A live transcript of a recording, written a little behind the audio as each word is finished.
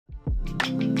Hey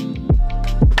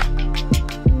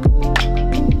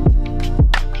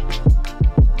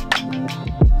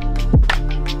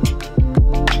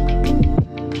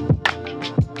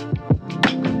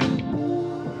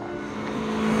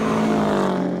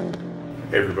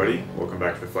everybody, welcome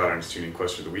back to the Flatirons Tuning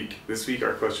Question of the Week. This week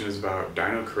our question is about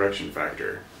dyno correction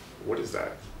factor. What is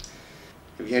that?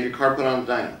 Have you had your car put on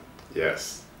the dyno?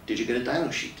 Yes. Did you get a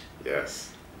dyno sheet?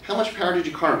 Yes. How much power did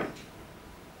your car make?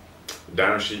 The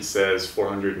dyno sheet says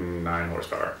 409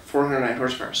 horsepower. 409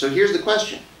 horsepower. So here's the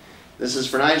question. This is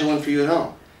for Nigel and for you at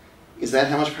home. Is that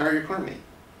how much power your car made?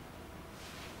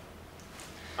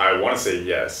 I want to say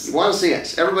yes. You want to say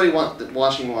yes. Everybody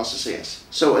watching wants to say yes.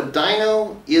 So a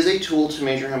dyno is a tool to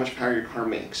measure how much power your car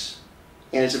makes.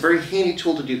 And it's a very handy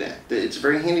tool to do that. It's a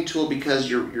very handy tool because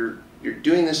you're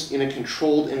doing this in a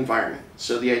controlled environment.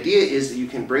 So the idea is that you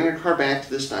can bring your car back to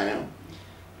this dyno,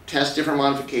 test different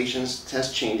modifications,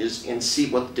 test changes, and see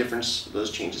what the difference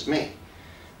those changes make.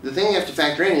 The thing you have to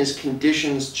factor in is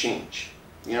conditions change.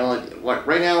 You know, like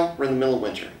right now we're in the middle of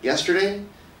winter. Yesterday,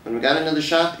 when we got into the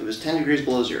shop, it was 10 degrees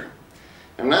below zero.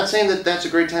 I'm not saying that that's a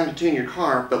great time to tune your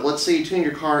car, but let's say you tune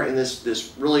your car in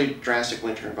this really drastic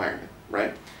winter environment,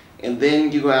 right? And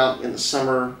then you go out in the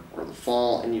summer or the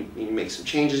fall and you make some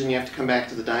changes and you have to come back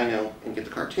to the dyno and get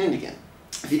the car tuned again.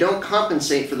 If you don't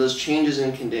compensate for those changes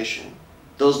in condition,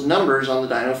 those numbers on the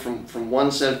dyno from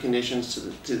one set of conditions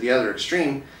to the other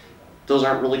extreme, those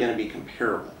aren't really going to be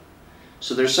comparable.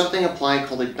 So there's something applied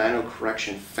called a dyno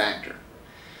correction factor.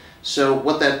 So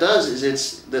what that does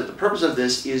is the purpose of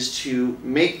this is to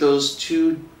make those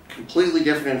two completely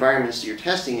different environments that you're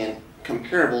testing in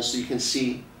comparable so you can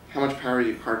see how much power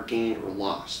your car gained or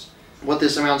lost. What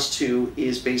this amounts to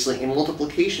is basically a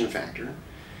multiplication factor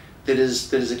that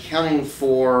is accounting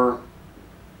for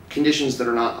conditions that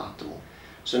are not optimal.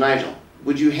 So Nigel,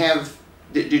 did you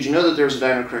know that there was a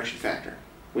dyno correction factor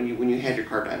when you had your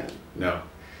car dynoed? No.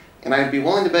 And I'd be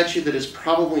willing to bet you that it's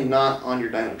probably not on your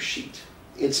dyno sheet.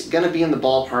 It's going to be in the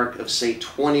ballpark of say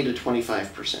 20 to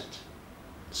 25%.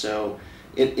 So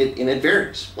it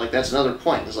varies. Like that's another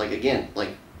point. It's like again,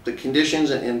 like the conditions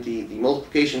and the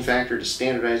multiplication factor to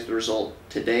standardize the result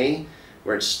today,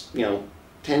 where it's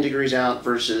 10 degrees out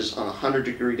versus on a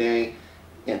 100-degree day,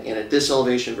 and at this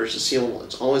elevation versus sea level,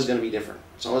 it's always going to be different.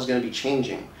 It's always going to be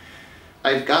changing.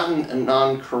 I've gotten a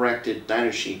non-corrected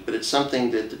dyno sheet, but it's something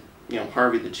that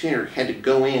Harvey the tuner had to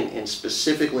go in and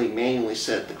specifically manually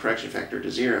set the correction factor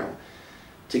to 0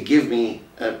 to give me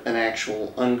an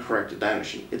actual uncorrected dyno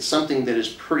sheet. It's something that is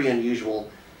pretty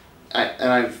unusual,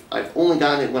 and I've only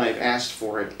gotten it when I've asked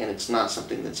for it, and it's not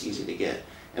something that's easy to get.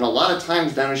 And a lot of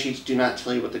times dyno sheets do not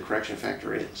tell you what the correction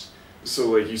factor is. So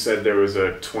like you said, there was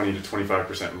a 20 to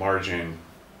 25% margin.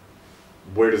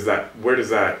 Where does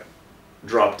that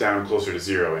drop down closer to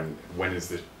 0, and when is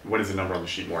the number on the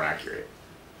sheet more accurate?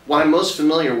 What I'm most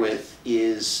familiar with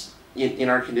is in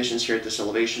our conditions here at this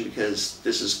elevation, because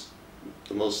this is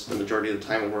the majority of the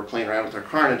time when we're playing around with our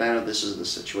car in a dyno, this is the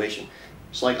situation.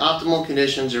 So like optimal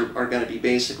conditions are going to be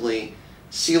basically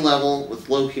sea level with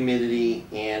low humidity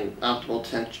and optimal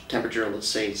temperature, let's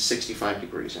say 65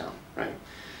 degrees out, right?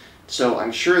 So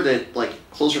I'm sure that like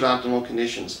closer to optimal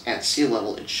conditions at sea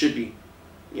level, it should be,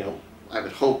 I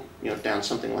would hope, down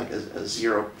something like a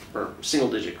 0 or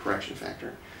single-digit correction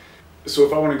factor. So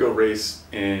if I want to go race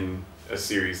in a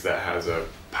series that has a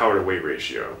power to weight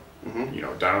ratio,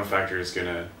 dyno factor is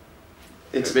gonna.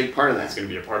 It's a big part of that. It's gonna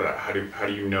be a part of that. How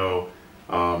do you know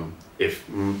if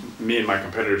me and my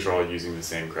competitors are all using the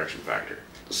same correction factor?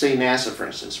 Say NASA, for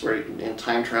instance, where in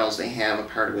time trials they have a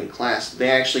power to weight class.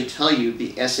 They actually tell you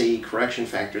the SAE correction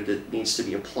factor that needs to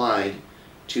be applied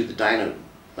to the dyno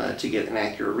to get an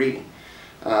accurate reading.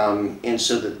 And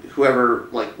so that whoever,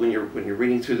 like when you're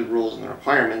reading through the rules and the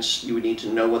requirements, you would need to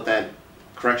know what that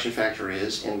correction factor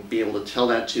is and be able to tell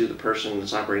that to the person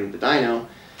that's operating the dyno,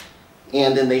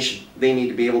 and then they need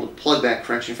to be able to plug that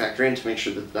correction factor in to make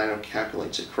sure that the dyno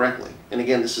calculates it correctly. And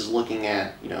again, this is looking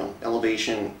at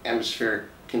elevation, atmospheric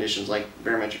conditions like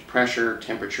barometric pressure,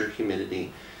 temperature,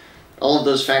 humidity. All of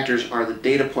those factors are the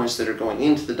data points that are going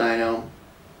into the dyno,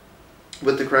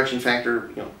 with the correction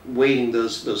factor, weighting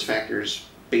those factors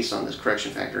based on this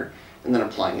correction factor, and then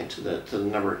applying it to the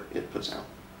number it puts out.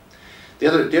 The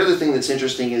other thing that's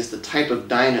interesting is the type of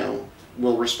dyno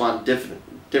will respond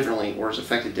differently or is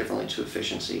affected differently to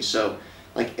efficiency. So,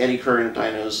 like eddy current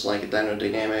dynos, like a Dyno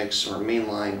Dynamics or a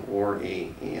mainline or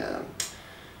a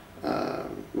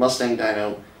Mustang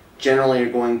dyno, generally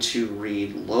are going to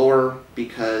read lower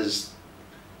because,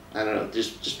 I don't know,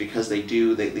 just because they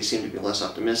seem to be less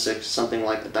optimistic. Something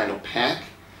like a dyno pack,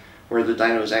 where the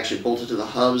dyno is actually bolted to the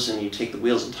hubs and you take the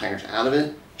wheels and tires out of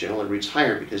it, generally reads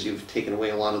higher because you've taken away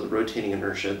a lot of the rotating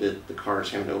inertia that the car is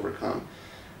having to overcome.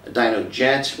 A dyno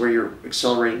jet, where you're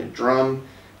accelerating a drum,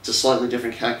 it's a slightly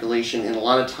different calculation, and a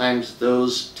lot of times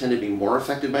those tend to be more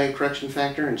affected by a correction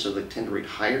factor, and so they tend to read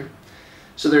higher.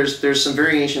 So there's some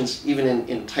variations even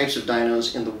in types of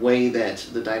dynos in the way that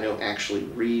the dyno actually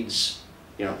reads,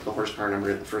 the horsepower number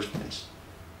in the first place.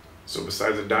 So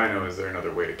besides a dyno, is there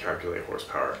another way to calculate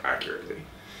horsepower accurately?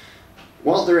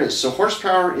 Well, there is. So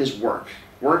horsepower is work.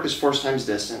 Work is force times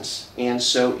distance, and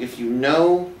so if you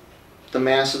know the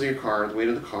mass of your car, the weight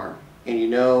of the car, and you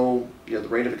know the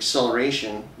rate of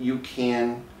acceleration, you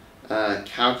can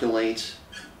calculate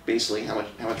basically how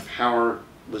much power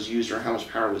was used or how much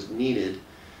power was needed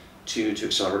to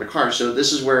accelerate a car. So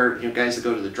this is where guys that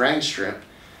go to the drag strip,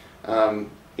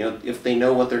 if they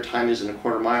know what their time is in a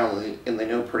quarter mile and they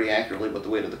know pretty accurately what the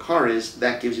weight of the car is,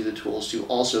 that gives you the tools to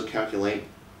also calculate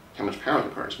how much power the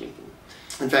car is making.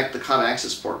 In fact, the Cobb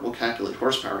axis port will calculate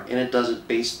horsepower, and it does it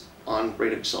based on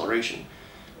rate of acceleration.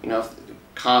 If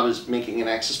Cobb is making an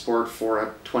axis port for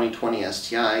a 2020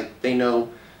 STI, they know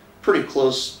pretty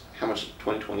close how much a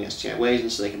 2020 STI weighs,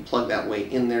 and so they can plug that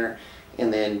weight in there,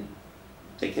 and then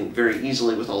they can very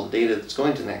easily, with all the data that's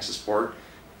going to an axis port,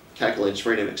 calculate its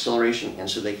rate of acceleration, and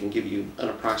so they can give you an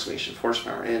approximation of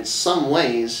horsepower. And in some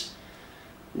ways,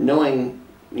 knowing,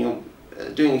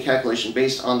 doing a calculation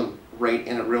based on the rate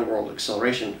and a real-world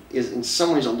acceleration is in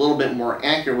some ways a little bit more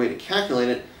accurate way to calculate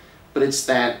it, but it's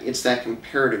that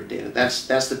comparative data. That's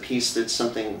the piece that's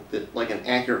something that, like an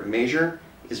accurate measure,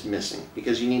 is missing,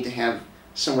 because you need to have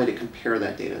some way to compare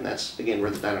that data, and that's, again,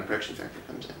 where the dyno correction factor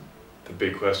comes in. The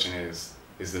big question is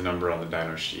the number on the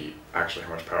dyno sheet actually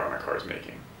how much power my car is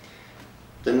making?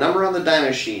 The number on the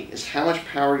dyno sheet is how much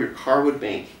power your car would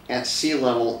make at sea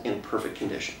level in perfect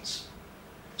conditions.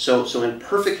 So in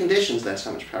perfect conditions, that's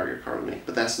how much power your car would make,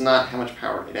 but that's not how much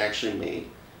power it actually made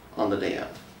on the day of.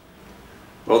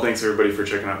 Well, thanks everybody for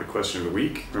checking out the question of the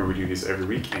week. Remember, we do these every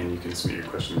week, and you can submit your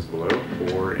questions below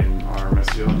or in our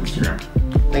messages on Instagram.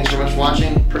 Thanks very much for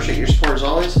watching. Appreciate your support as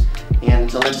always. And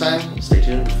until next time, stay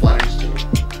tuned. Flat